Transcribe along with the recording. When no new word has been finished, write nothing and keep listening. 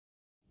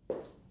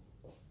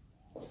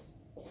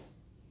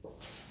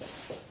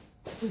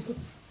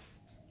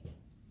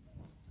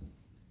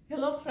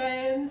Hello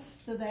friends,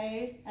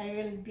 today I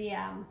will be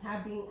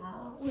having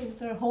a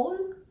winter haul.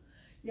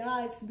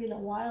 Yeah, it's been a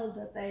while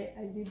that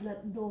I did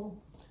not do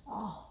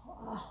a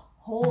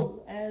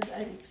haul, and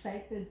I'm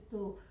excited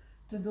to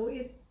do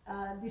it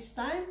this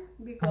time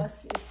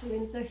because it's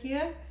winter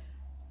here.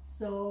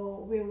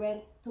 So we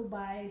went to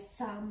buy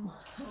some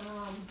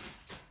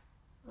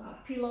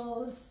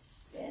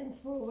pillows and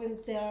for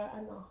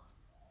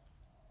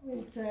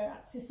winter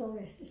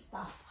accessories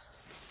stuff.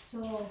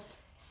 So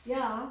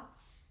yeah,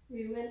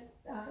 we went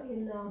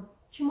in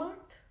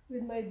Kmart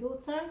with my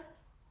daughter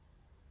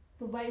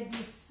to buy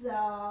these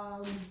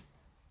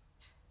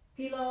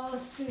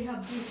pillows. We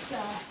have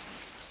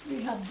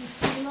these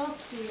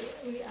pillows.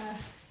 We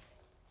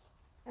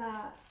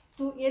are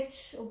two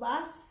each of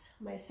us,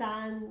 my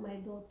son, my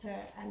daughter,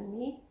 and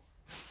me.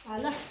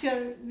 Last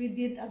year we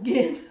did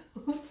again,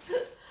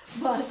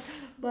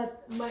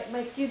 but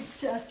my kids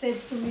said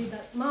to me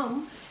that,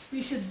 Mom,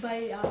 we should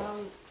buy.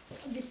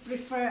 They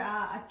prefer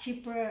a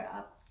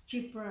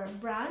cheaper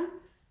brand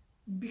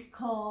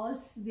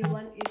because they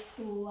want it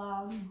to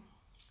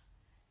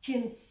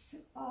change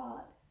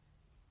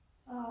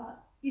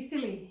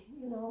easily.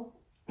 You know,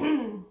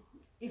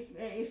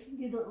 if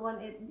they don't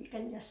want it, they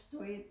can just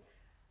store it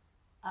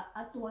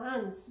at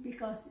once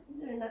because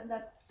they're not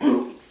that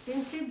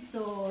expensive.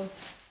 So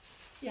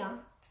yeah,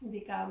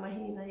 hindi ka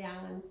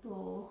mahinayangan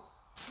to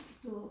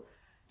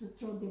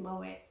throw them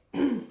away.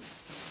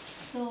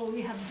 So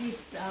we have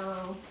these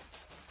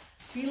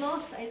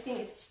pillows. I think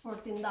it's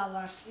 $14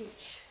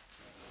 each.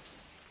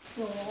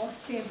 So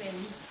 7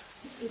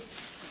 each.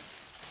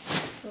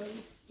 So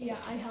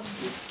yeah, I have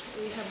this.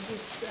 We have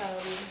this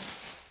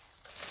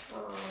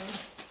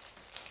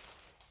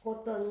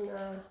cotton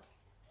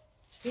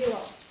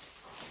pillows.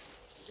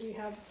 We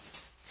have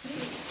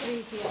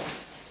three here.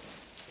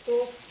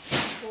 2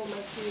 for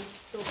my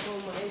kids, 2 for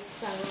my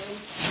son,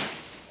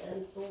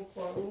 and 2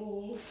 for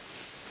me.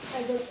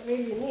 I don't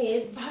really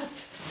need, but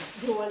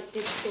do want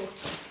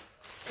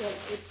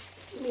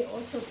me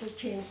also to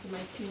change my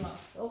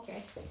pillows.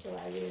 Okay, so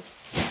I will.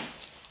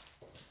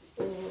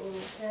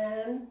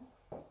 And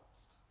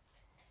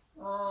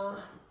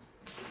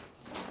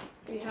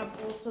we have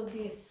also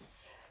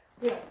this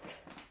quilt.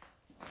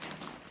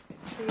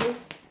 See,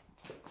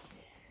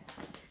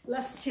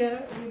 last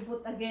year we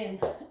bought again,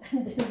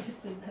 and then we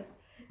said that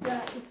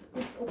yeah,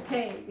 it's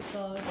okay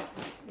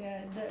because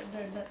yeah,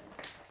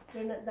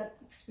 they're not that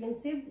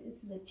expensive.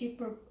 It's the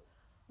cheaper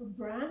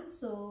brand,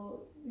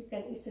 so we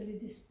can easily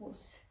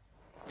dispose.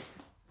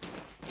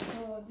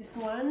 So this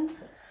one,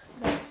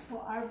 that's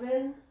for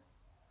Arvin,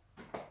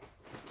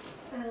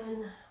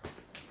 and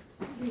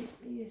this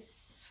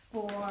is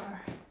for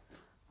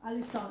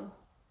Allison.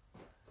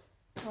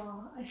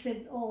 I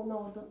said, oh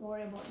no, don't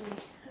worry about me,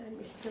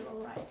 I'm still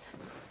alright.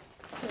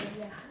 So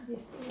yeah, this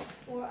is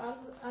for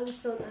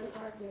Allison and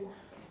Arvin.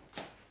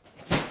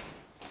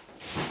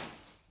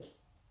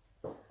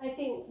 I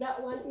think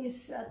that one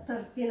is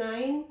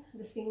 $39,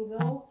 the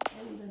single,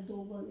 and the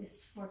double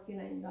is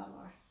 $49.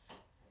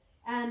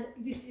 And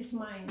this is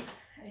mine.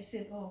 I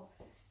said, oh,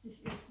 this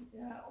is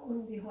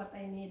only what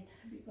I need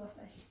because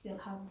I still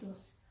have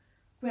those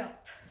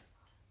quilt.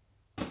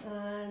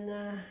 And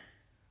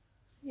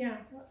yeah,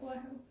 what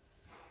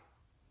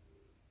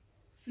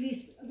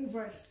fleece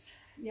reverse.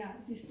 Yeah,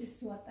 this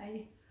is what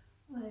I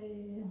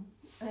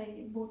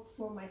bought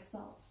for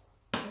myself.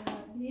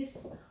 This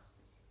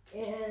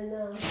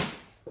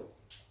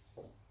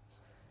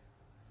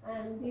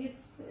and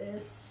this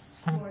is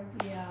for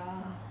the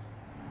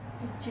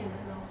kitchen,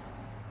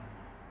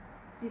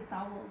 the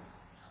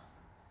towels,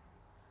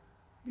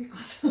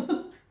 because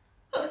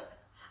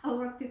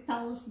our tea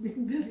towels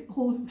been very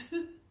old.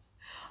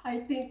 I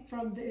think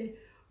from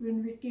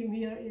when we came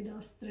here in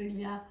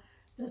Australia,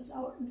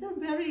 they're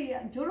very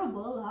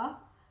durable, huh?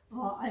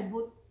 I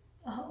bought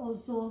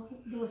also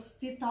those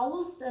tea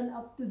towels, and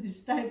up to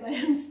this time I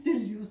am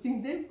still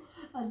using them.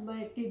 And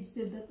my kids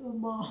said that, oh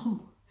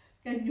Mom,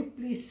 can you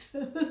please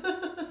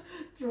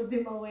throw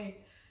them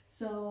away?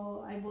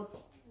 So I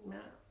bought,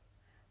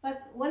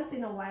 but once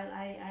in a while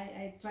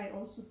I try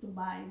also to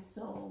buy.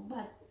 So,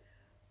 but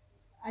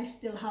I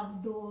still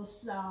have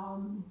those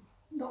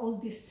the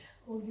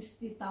oldest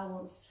tea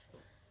towels.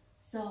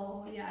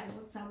 So yeah, I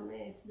bought some.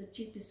 It's the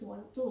cheapest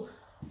one too.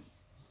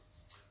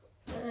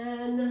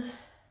 And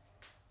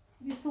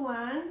this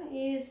one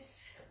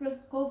is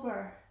quilt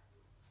cover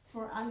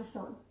for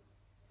Allison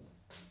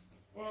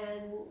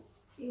and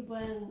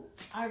even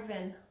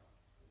Arvin,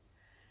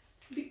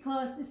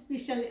 because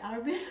especially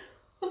Arvin,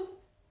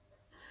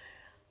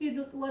 he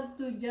don't want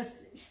to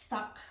just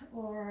stock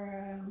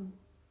or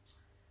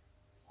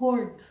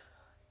hoard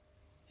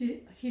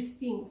his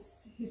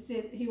things. He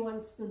said he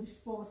wants to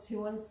dispose. He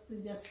wants to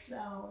just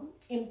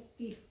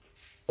empty,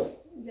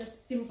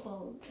 just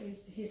simple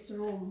is his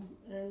room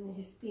and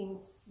his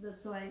things.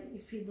 That's why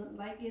if he don't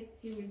like it,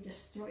 he will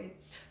destroy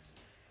it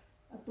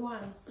at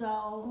once.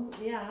 So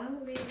yeah,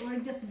 we're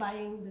just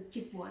buying the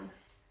cheap one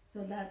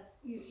so that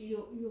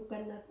you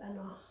cannot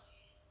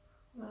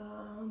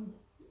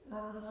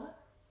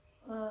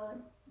uh,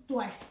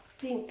 twice,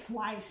 think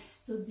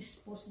twice to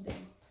dispose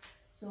them.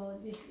 So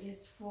this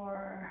is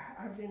for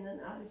Arvin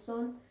and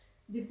Allison.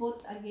 They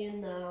bought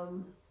again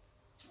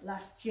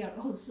last year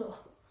also.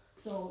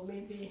 So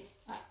maybe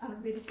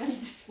Arvin can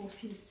dispose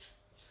his.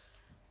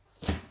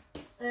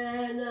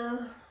 And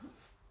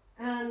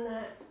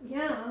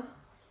yeah,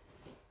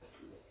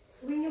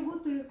 when you go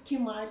to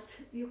Kmart,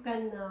 you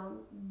can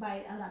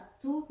buy a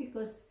lot too,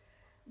 because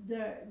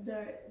the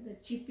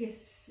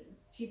cheapest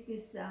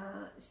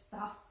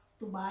stuff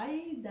to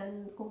buy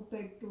than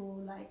compared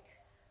to like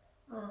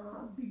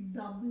Big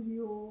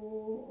W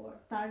or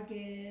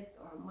Target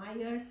or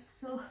Myers.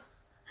 So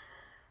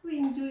we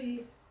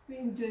enjoy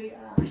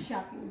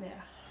shopping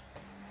there.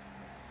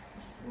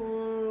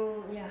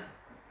 Yeah,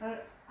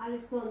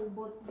 Allison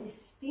bought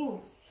these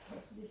things.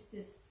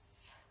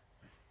 This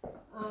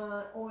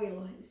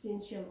oil,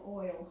 essential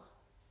oil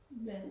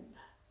blend.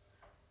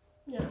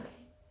 Yeah,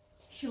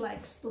 she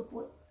likes to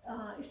put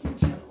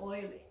essential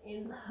oil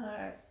in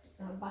her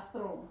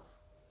bathroom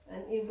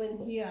and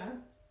even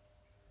here.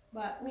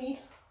 But me,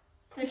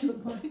 I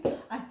don't buy.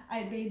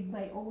 I made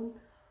my own.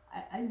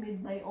 I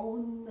made my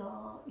own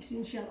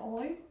essential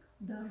oil.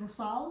 The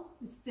Rosal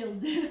is still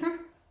there.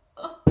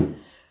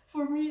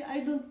 For me,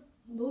 I don't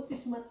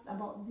notice much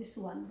about this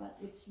one, but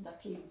it's the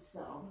kids,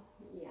 so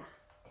yeah.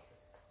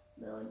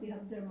 No, they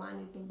have their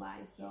money to buy,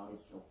 so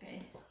it's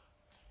okay.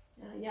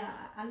 Yeah,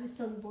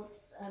 Allison bought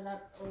a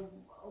lot of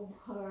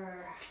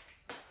her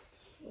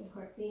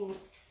things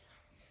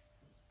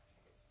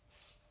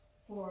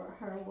for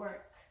her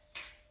work.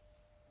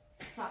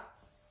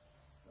 Socks,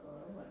 or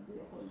what do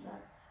you call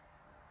that?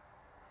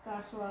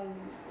 Casual.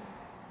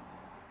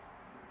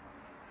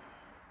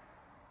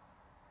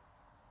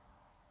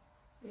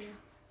 Yeah.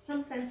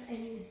 Sometimes I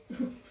need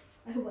to,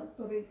 I want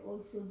to read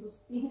also those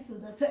things so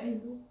that I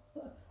know.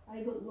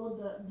 I don't know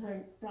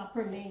their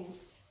proper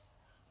names.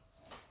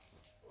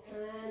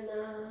 And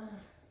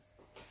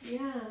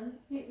yeah,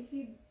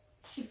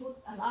 she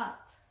bought a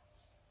lot.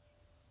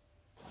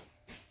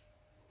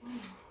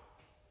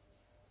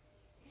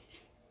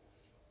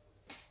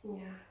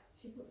 Yeah,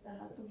 she put a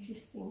lot of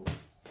these things.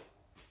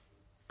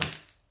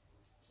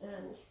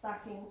 And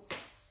stockings,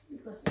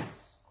 because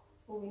it's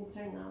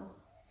winter now,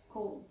 it's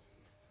cold.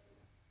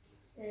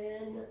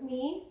 And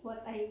me,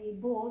 what I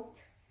bought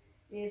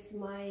is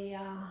my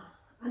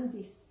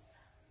undies.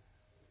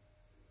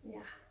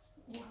 Yeah,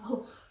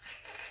 wow.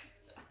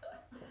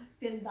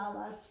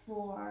 $10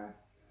 for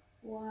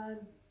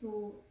 1,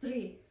 2,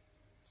 3.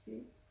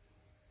 See?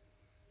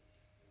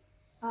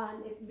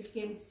 And it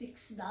became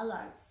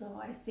 $6,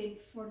 so I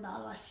saved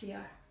 $4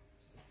 here.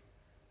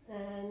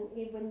 And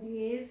even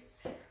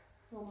this,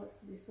 how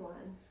much this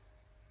one?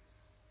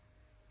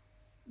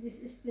 This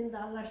is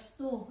 $10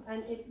 too,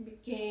 and it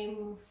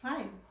became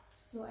 5,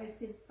 so I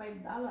saved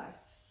 $5.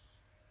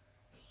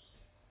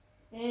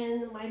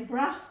 And my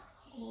bra,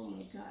 oh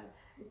my god,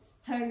 it's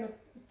Terno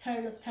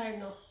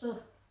too.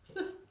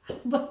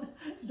 But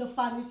the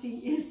funny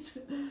thing is,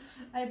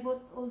 I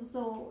bought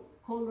also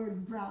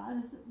colored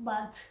bras,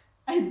 but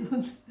I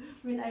don't,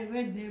 when I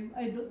wear them,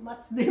 I don't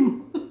match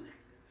them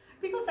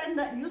because I'm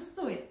not used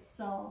to it.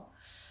 So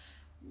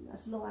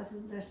as long as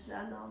there's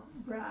a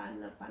bra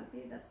and a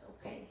panty, that's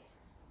okay.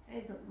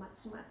 I don't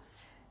match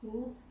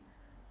things.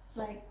 It's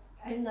like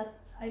I'm not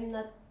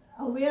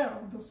aware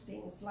of those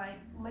things, like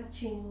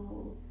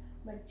matching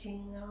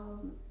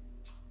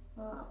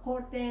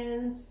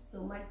curtains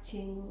to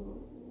matching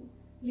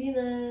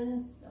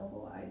linens.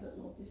 Oh, I don't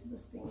notice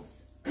those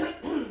things.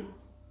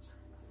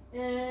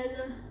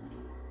 And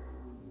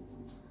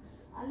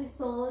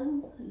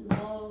Allison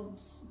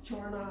loves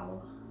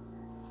journal.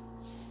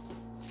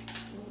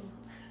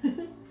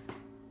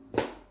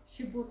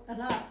 She bought a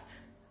lot,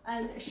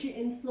 and she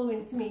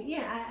influenced me.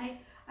 Yeah,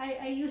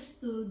 I used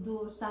to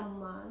do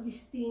some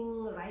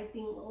listing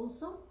writing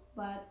also,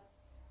 but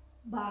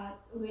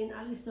when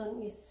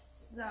Allison is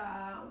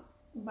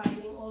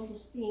buying all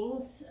those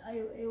things,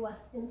 I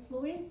was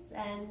influenced,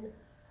 and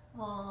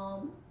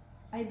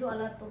I do a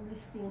lot of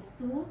listings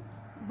too,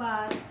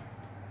 but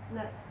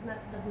not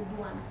the good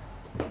ones.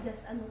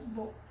 Just a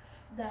notebook,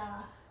 the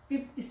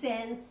 50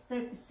 cents,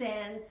 30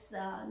 cents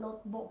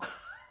notebook.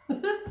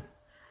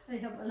 I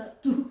have a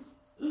lot too.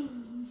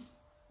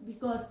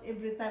 Because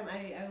every time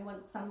I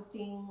want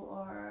something,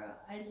 or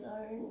I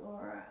learn,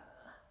 or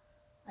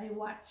I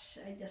watch,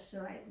 I just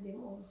write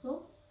them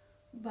also.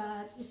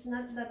 But it's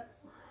not that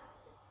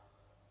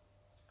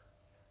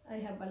I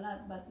have a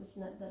lot, but it's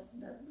not that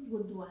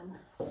good one.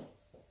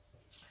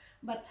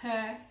 But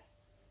her,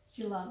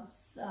 she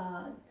loves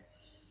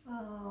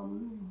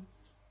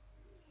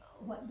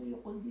what do you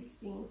call these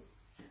things?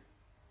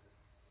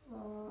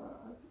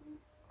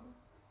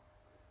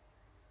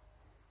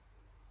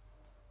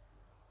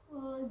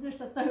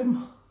 There's a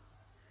term,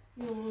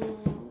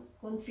 yung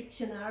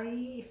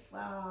confectionery, if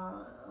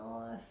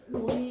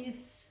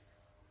Louis,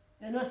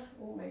 and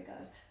oh my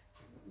god,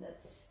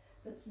 that's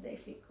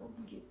difficult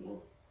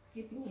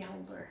getting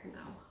younger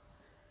now.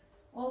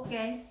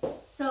 Okay,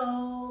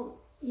 so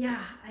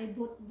yeah, we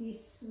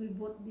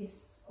bought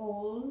this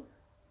all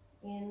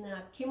in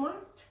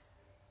Kmart,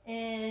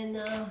 and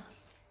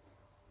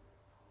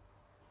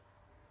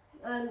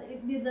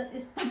it did not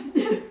stop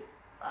there.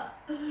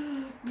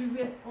 We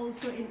went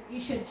also in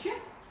Asian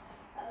shop.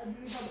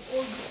 We have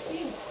all these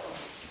things.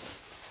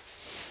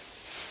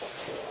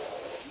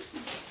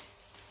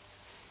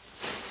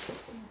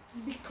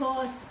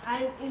 Because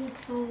I'm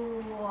into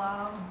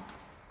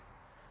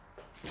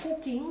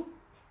cooking,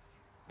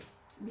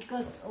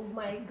 because of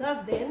my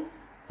garden,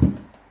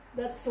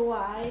 that's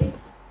why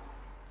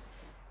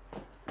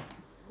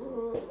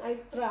I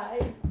try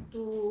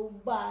to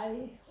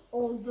buy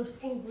all those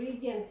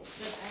ingredients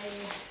that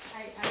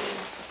I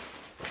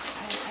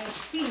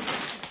see,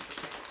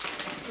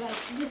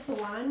 like this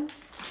one,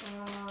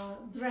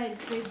 dried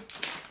with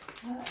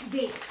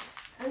dates.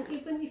 And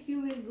even if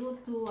you will go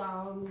to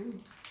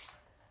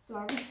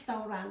a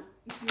restaurant,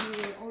 if you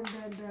will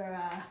order the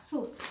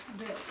soup,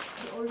 they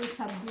always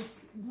have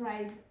this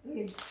dried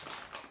with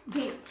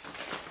dates.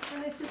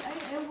 And I said,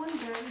 I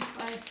wonder if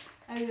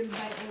I will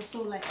buy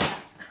also like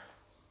that.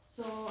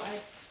 So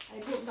I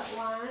bought that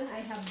one. I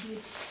have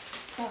this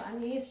star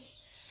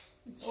anise.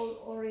 It's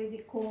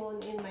already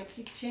common in my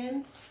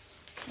kitchen,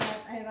 but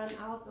I ran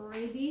out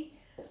already.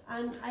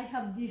 And I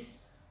have this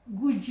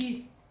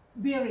goji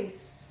berries.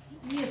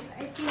 Yes,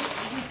 I think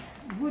this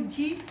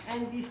goji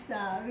and this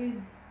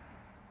red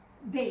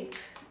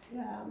date,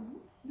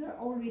 they're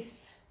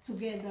always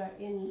together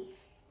in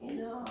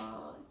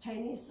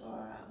Chinese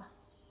or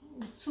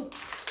soup.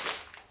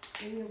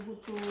 When you go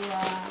to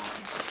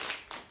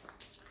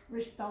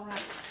restaurant,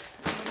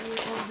 when you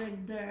order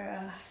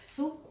the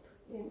soup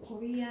in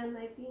Korean,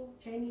 I think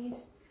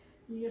Chinese,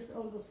 we use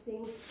all those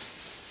things.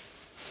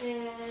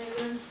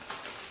 And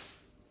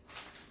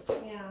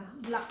yeah,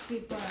 black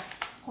pepper,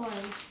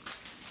 corn.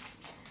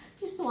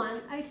 This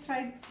one I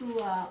tried to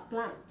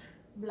plant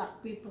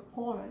black pepper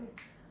corn,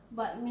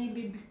 but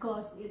maybe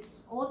because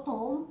it's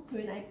autumn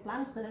when I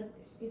planted,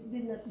 it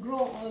did not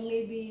grow, or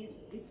maybe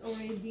it's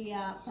already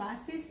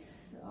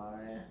processed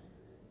or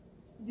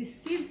the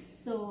seeds,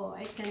 so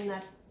I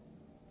cannot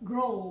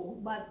grow.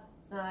 But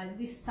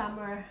this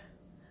summer,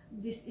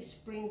 this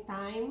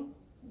springtime,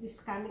 this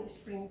coming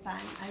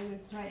springtime, I will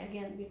try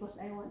again, because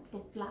I want to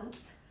plant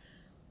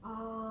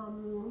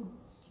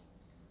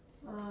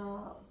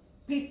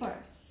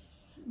peppers,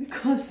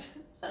 because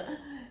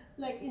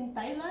like in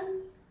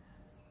Thailand,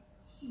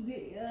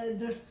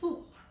 the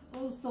soup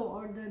also,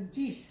 or the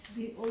dish,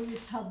 they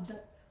always have the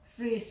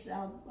fresh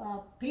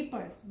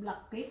peppers,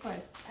 black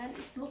peppers, and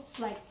it looks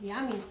like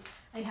yummy.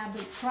 I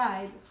haven't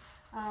tried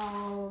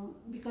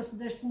because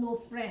there's no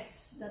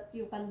fresh that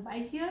you can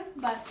buy here,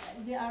 but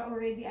they are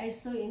already, I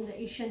saw in the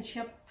Asian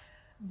shop,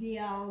 the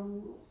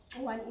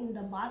one in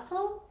the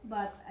bottle,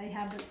 but I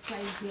haven't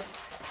tried yet.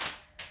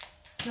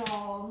 So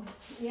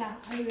yeah,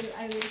 I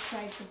will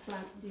try to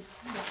plant this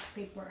black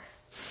pepper.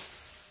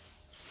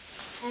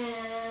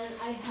 And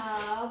I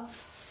have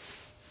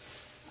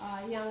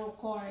young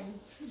corn,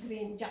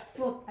 green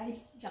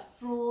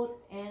jackfruit,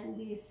 and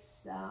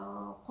these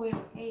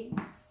quail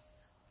eggs.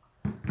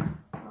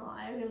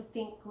 I will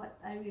think what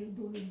I will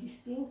do with these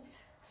things,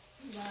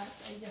 but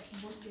I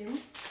just bought them.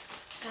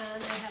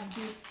 And I have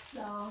this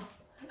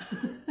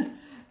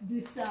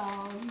this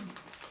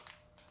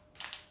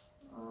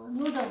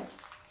noodles,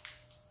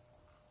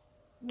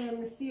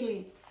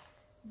 vermicelli.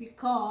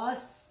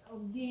 Because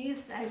of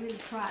this, I will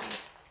try.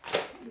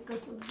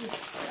 Because of this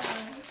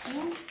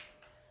things,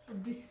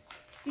 of these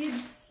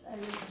seeds, I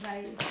will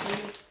try to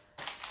make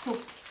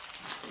soup.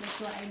 That's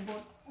why I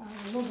bought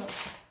noodles.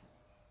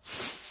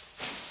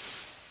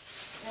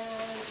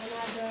 And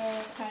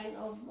another kind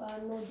of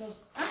noodles.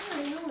 I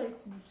know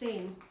it's the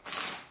same,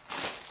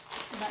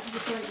 but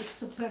this one is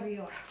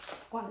superior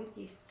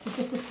quality.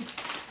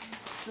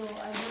 So I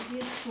bought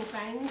these two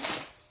kinds,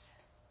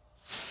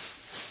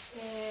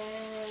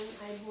 and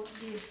I bought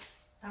this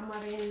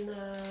tamarind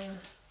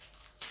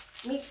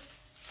mix.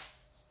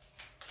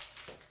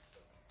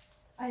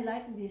 I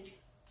like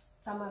this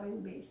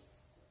tamarind base.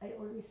 I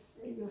always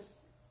use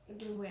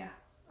everywhere.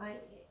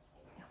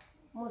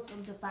 Most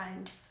of the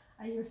time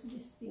I use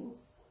these things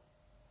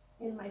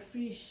in my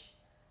fish,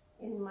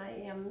 in my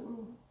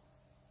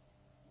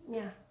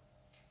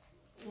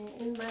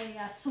in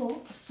my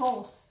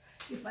sauce.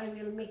 If I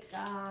will make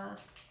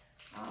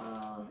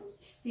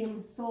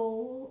steam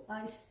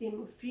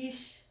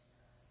fish,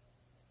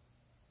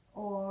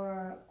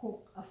 or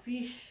cook a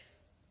fish,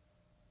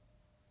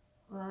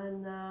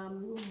 and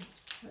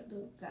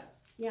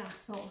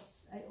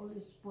sauce, I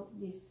always put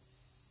this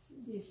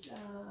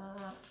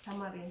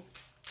tamarind.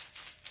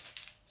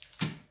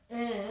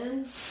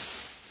 And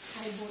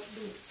I bought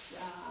this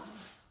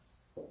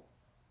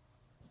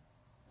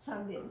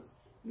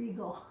sardines,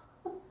 Vigo.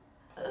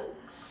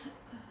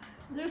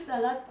 There's a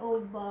lot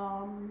of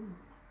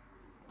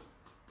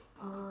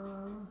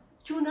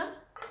tuna,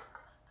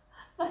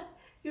 but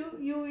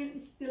you will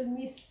still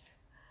miss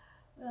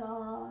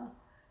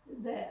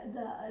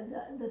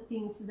the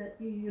things that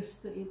you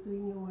used to eat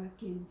when you were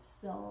kids.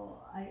 So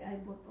I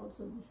bought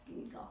also this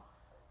Vigo,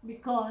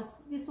 because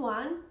this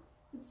one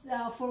It's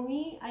for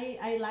me.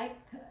 I like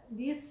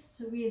this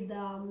with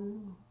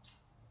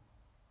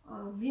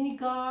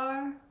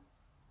vinegar,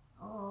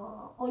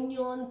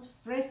 onions,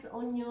 fresh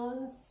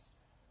onions,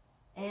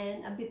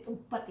 and a bit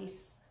of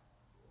patis.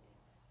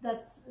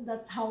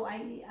 That's how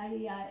I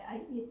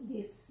eat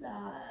this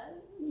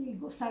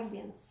Ligo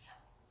sardines.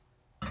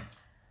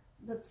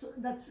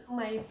 That's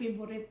my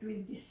favorite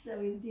with this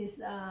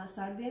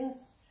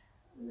sardines.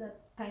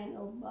 That kind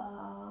of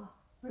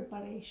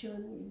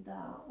preparation with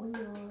the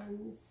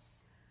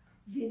onions,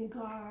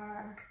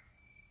 vinegar,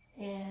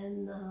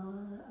 and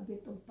a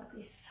bit of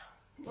patis.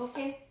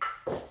 Okay,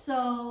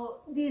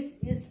 so this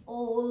is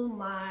all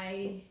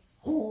my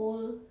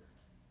whole.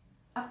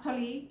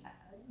 Actually,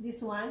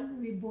 this one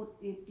we bought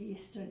it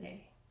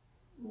yesterday.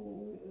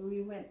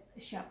 We went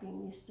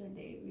shopping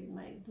yesterday with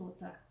my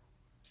daughter.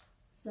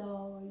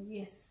 So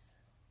yes,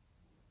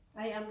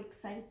 I am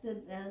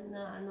excited and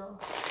to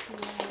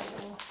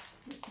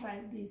try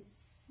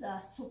this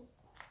soup,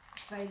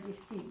 try these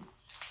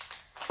seeds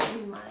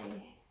in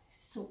my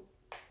soup.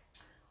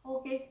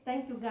 Okay,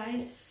 thank you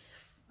guys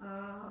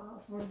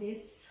for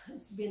this.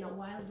 It's been a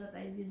while that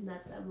I did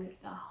not make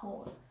a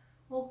haul.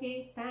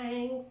 Okay,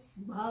 thanks.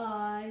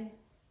 Bye.